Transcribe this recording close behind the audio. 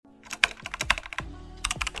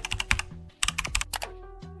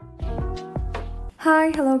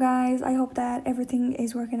Hi, hello guys. I hope that everything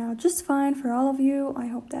is working out just fine for all of you. I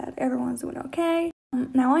hope that everyone's doing okay.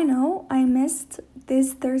 Now I know I missed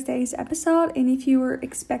this Thursday's episode, and if you were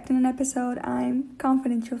expecting an episode, I'm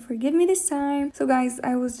confident you'll forgive me this time. So guys,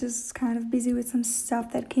 I was just kind of busy with some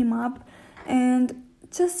stuff that came up, and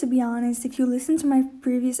just to be honest, if you listen to my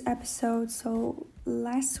previous episode, so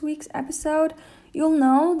last week's episode, you'll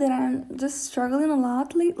know that I'm just struggling a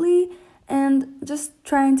lot lately and just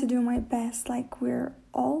trying to do my best, like we're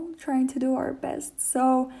all trying to do our best.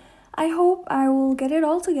 So I hope I will get it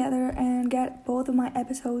all together and get both of my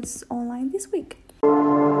episodes online this week.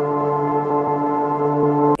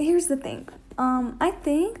 Here's the thing. I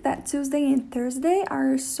think that Tuesday and Thursday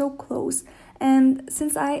are so close, and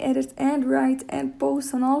since I edit and write and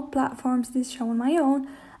post on all platforms this show on my own,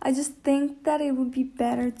 I just think that it would be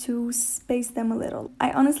better to space them a little. I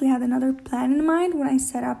honestly had another plan in mind when I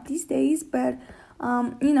set up these days, but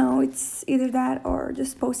it's either that or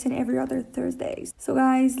just posting every other Thursdays. So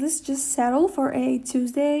guys, let's just settle for a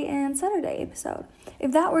Tuesday and Saturday episode.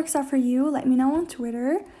 If that works out for you, let me know on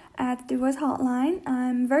Twitter at the Voice Hotline.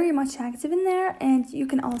 I'm very much active in there, and you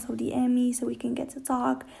can also DM me so we can get to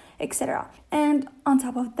talk, etc. And on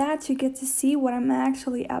top of that, you get to see what I'm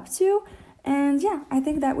actually up to. And yeah, I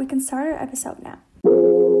think that we can start our episode now.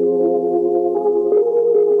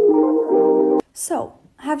 So,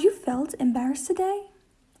 have you felt embarrassed today?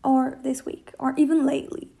 Or this week? Or even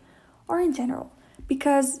lately? Or in general?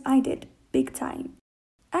 Because I did, big time.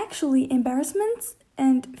 Actually, embarrassment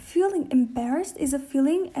and feeling embarrassed is a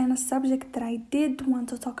feeling and a subject that I did want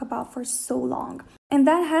to talk about for so long. And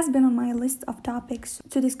that has been on my list of topics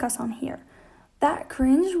to discuss on here. That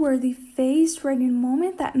cringe-worthy face-reading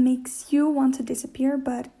moment that makes you want to disappear,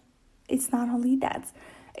 but it's not only that.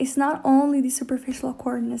 It's not only the superficial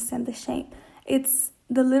awkwardness and the shame. It's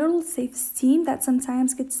the little self-esteem that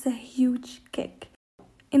sometimes gets a huge kick.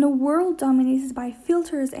 In a world dominated by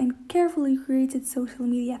filters and carefully created social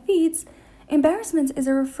media feeds, embarrassment is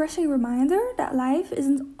a refreshing reminder that life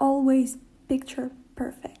isn't always picture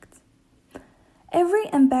perfect. Every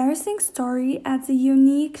embarrassing story adds a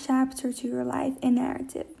unique chapter to your life and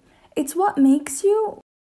narrative. It's what makes you,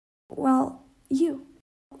 you.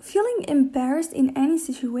 Feeling embarrassed in any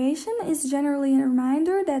situation is generally a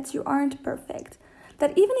reminder that you aren't perfect.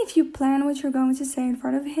 That even if you plan what you're going to say in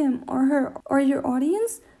front of him or her or your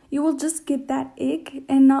audience, you will just get that ick,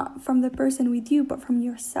 and not from the person with you, but from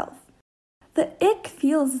yourself. The ick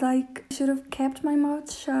feels like I should have kept my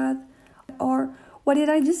mouth shut, or what did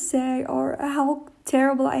I just say, or how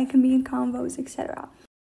terrible I can be in convos, etc.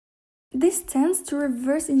 This tends to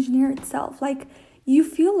reverse engineer itself, like you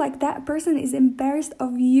feel like that person is embarrassed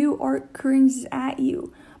of you or cringes at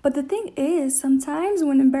you. But the thing is, sometimes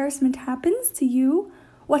when embarrassment happens to you,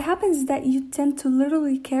 what happens is that you tend to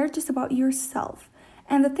literally care just about yourself.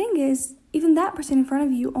 And the thing is, even that person in front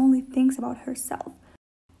of you only thinks about herself,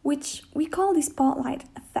 which we call the spotlight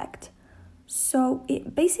effect. So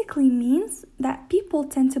it basically means that people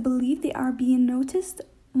tend to believe they are being noticed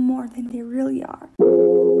more than they really are.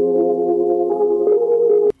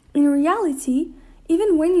 In reality,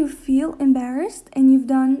 even when you feel embarrassed and you've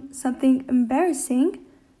done something embarrassing,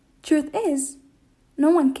 truth is, no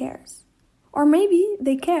one cares. Or maybe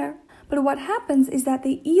they care, but what happens is that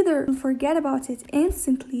they either forget about it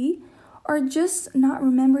instantly or just not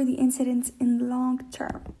remember the incident in the long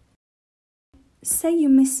term. Say you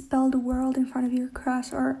misspelled the word in front of your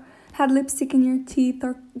crush, or had lipstick in your teeth,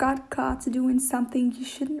 or got caught doing something you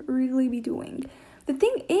shouldn't really be doing. The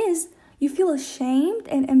thing is, you feel ashamed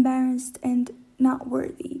and embarrassed and not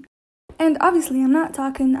worthy. And obviously, I'm not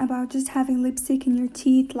talking about just having lipstick in your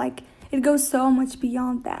teeth, like it goes so much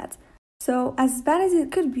beyond that. So, as bad as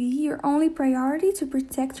it could be, your only priority to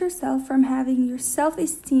protect yourself from having your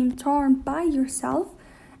self-esteem torn by yourself,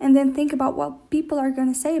 and then think about what people are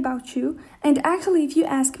going to say about you. And actually, if you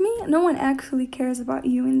ask me, no one actually cares about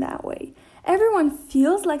you in that way. Everyone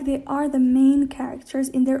feels like they are the main characters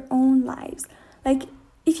in their own lives. Like,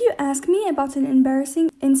 if you ask me about an embarrassing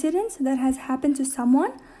incident that has happened to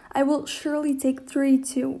someone, I will surely take 3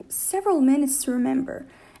 to several minutes to remember.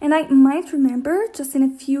 And I might remember just in a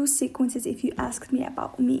few sequences if you asked me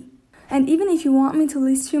about me. And even if you want me to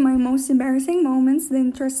list you my most embarrassing moments,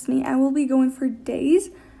 then trust me, I will be going for days.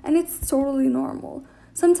 And it's totally normal.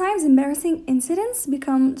 Sometimes embarrassing incidents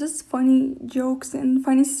become just funny jokes and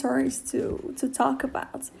funny stories to talk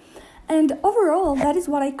about. And overall, that is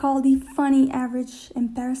what I call the funny average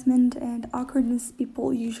embarrassment and awkwardness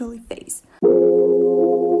people usually face.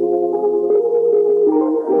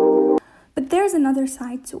 But there's another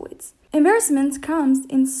side to it. Embarrassment comes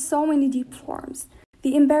in so many deep forms.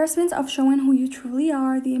 The embarrassment of showing who you truly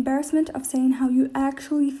are, the embarrassment of saying how you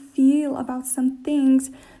actually feel about some things,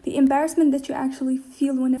 the embarrassment that you actually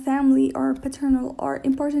feel when a family or paternal or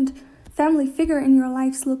important family figure in your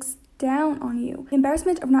life looks down on you, the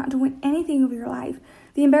embarrassment of not doing anything with your life,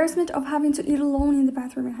 the embarrassment of having to eat alone in the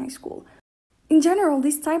bathroom in high school. In general,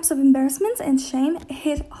 these types of embarrassments and shame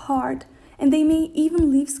hit hard, and they may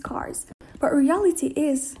even leave scars. But reality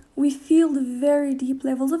is, we feel the very deep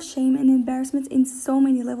levels of shame and embarrassment in so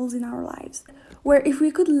many levels in our lives, where if we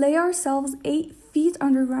could lay ourselves 8 feet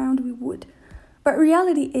underground, we would. But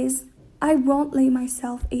reality is, I won't lay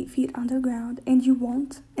myself 8 feet underground, and you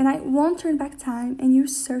won't. And I won't turn back time, and you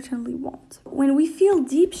certainly won't. When we feel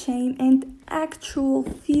deep shame and actual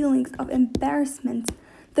feelings of embarrassment,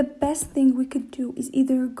 the best thing we could do is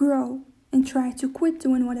either grow and try to quit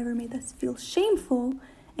doing whatever made us feel shameful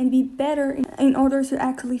and be better in order to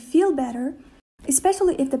actually feel better,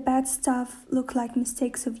 especially if the bad stuff look like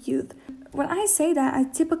mistakes of youth. When I say that, I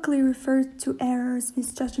typically refer to errors,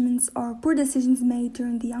 misjudgments, or poor decisions made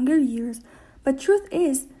during the younger years. But truth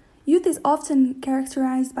is, youth is often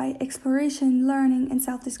characterized by exploration, learning, and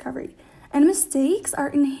self-discovery. And mistakes are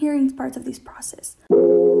inherent parts of this process.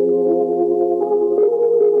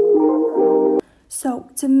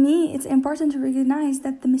 So, to me, it's important to recognize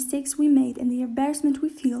that the mistakes we made and the embarrassment we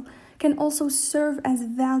feel can also serve as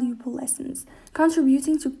valuable lessons,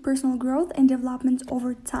 contributing to personal growth and development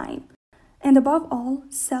over time. And above all,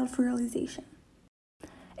 self-realization.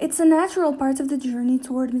 It's a natural part of the journey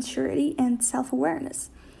toward maturity and self-awareness.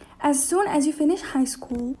 As soon as you finish high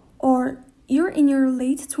school or you're in your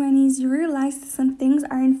late 20s, you realize that some things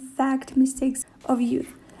are in fact mistakes of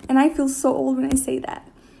youth. And I feel so old when I say that.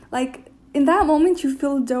 Like, in that moment you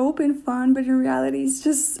feel dope and fun, but in reality it's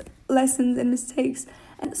just lessons and mistakes.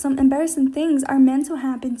 And some embarrassing things are meant to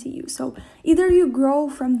happen to you. So either you grow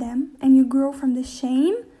from them and you grow from the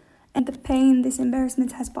shame and the pain this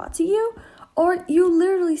embarrassment has brought to you, or you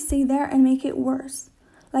literally stay there and make it worse.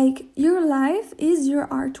 Like, your life is your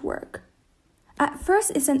artwork. At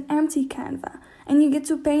first, it's an empty canvas, and you get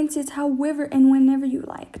to paint it however and whenever you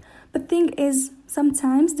like. But thing is,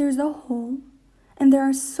 sometimes there's a hole, and there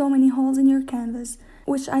are so many holes in your canvas,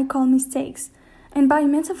 which I call mistakes. And by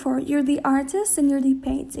metaphor, you're the artist and you're the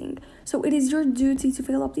painting. So it is your duty to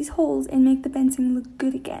fill up these holes and make the painting look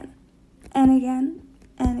good again. And again,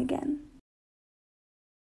 and again.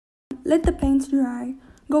 Let the paint dry,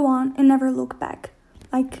 go on, and never look back.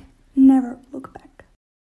 Like, never look back.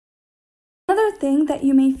 Another thing that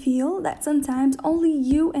you may feel that sometimes only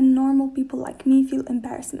you and normal people like me feel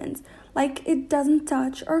embarrassment. Like, it doesn't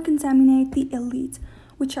touch or contaminate the elite,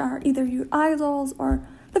 which are either your idols or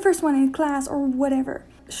the first one in class or whatever.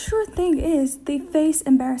 Sure thing is, they face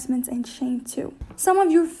embarrassment and shame too. Some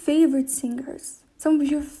of your favorite singers, some of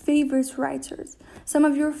your favorite writers, some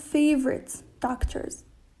of your favorite doctors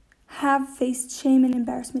have faced shame and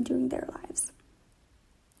embarrassment during their lives.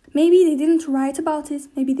 Maybe they didn't write about it,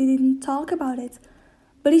 maybe they didn't talk about it,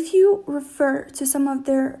 but if you refer to some of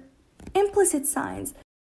their implicit signs,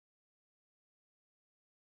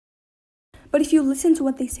 but if you listen to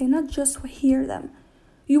what they say, not just hear them,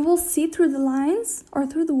 you will see through the lines or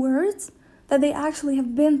through the words that they actually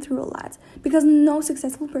have been through a lot. Because no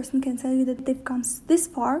successful person can tell you that they've come this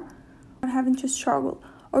far or having to struggle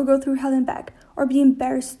or go through hell and back or be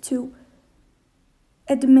embarrassed to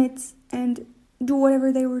admit and do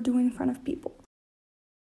whatever they were doing in front of people.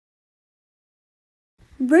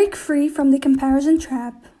 Break free from the comparison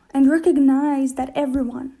trap and recognize that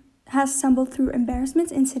everyone has stumbled through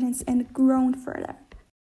embarrassment incidents and grown further.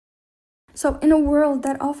 So in a world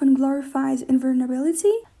that often glorifies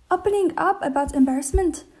invulnerability, opening up about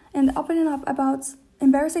embarrassment and opening up about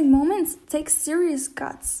embarrassing moments takes serious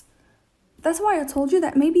guts. That's why I told you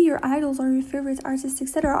that maybe your idols or your favorite artists,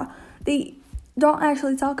 etc., they don't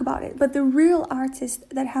actually talk about it. But the real artists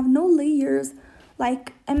that have no layers,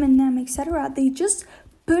 like Eminem, etc., they just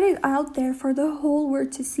put it out there for the whole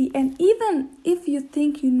world to see. And even if you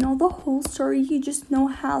think you know the whole story, you just know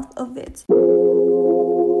half of it.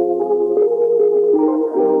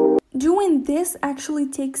 Doing this actually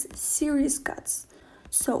takes serious guts.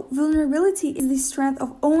 So vulnerability is the strength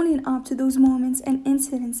of owning up to those moments and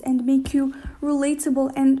incidents and make you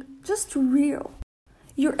relatable and just real.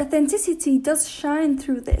 Your authenticity does shine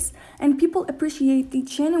through this, and people appreciate the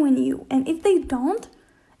genuine you. And if they don't,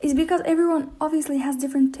 it's because everyone obviously has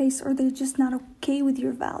different tastes, or they're just not okay with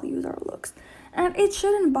your values or looks. And it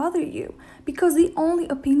shouldn't bother you, because the only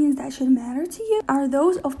opinions that should matter to you are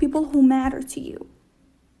those of people who matter to you.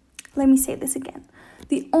 Let me say this again.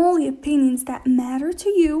 The only opinions that matter to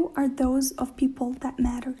you are those of people that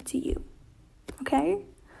matter to you. Okay?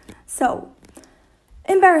 So,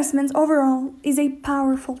 Embarrassment overall is a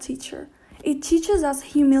powerful teacher. It teaches us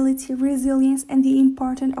humility, resilience, and the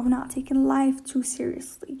importance of not taking life too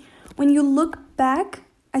seriously. When you look back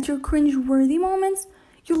at your cringe-worthy moments,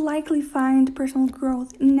 you'll likely find personal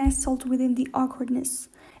growth nestled within the awkwardness.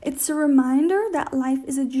 It's a reminder that life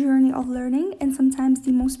is a journey of learning, and sometimes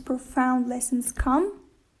the most profound lessons come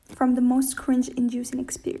from the most cringe-inducing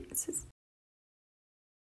experiences.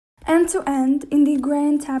 And to end, in the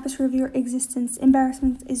grand tapestry of your existence,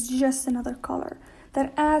 embarrassment is just another color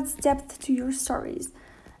that adds depth to your stories.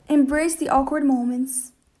 Embrace the awkward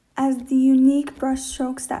moments as the unique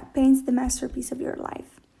brushstrokes that paints the masterpiece of your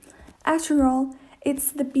life. After all,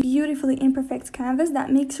 it's the beautifully imperfect canvas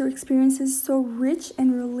that makes your experiences so rich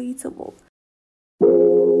and relatable.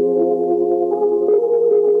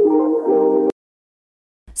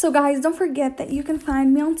 So guys, don't forget that you can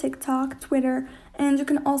find me on TikTok, Twitter, and you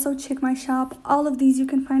can also check my shop. All of these you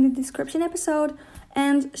can find in the description episode,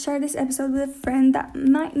 and share this episode with a friend that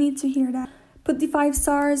might need to hear that. Put the 5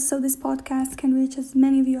 stars so this podcast can reach as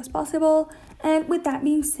many of you as possible. And with that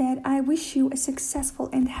being said, I wish you a successful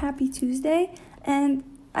and happy Tuesday, and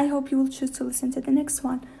I hope you will choose to listen to the next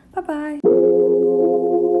one. Bye bye.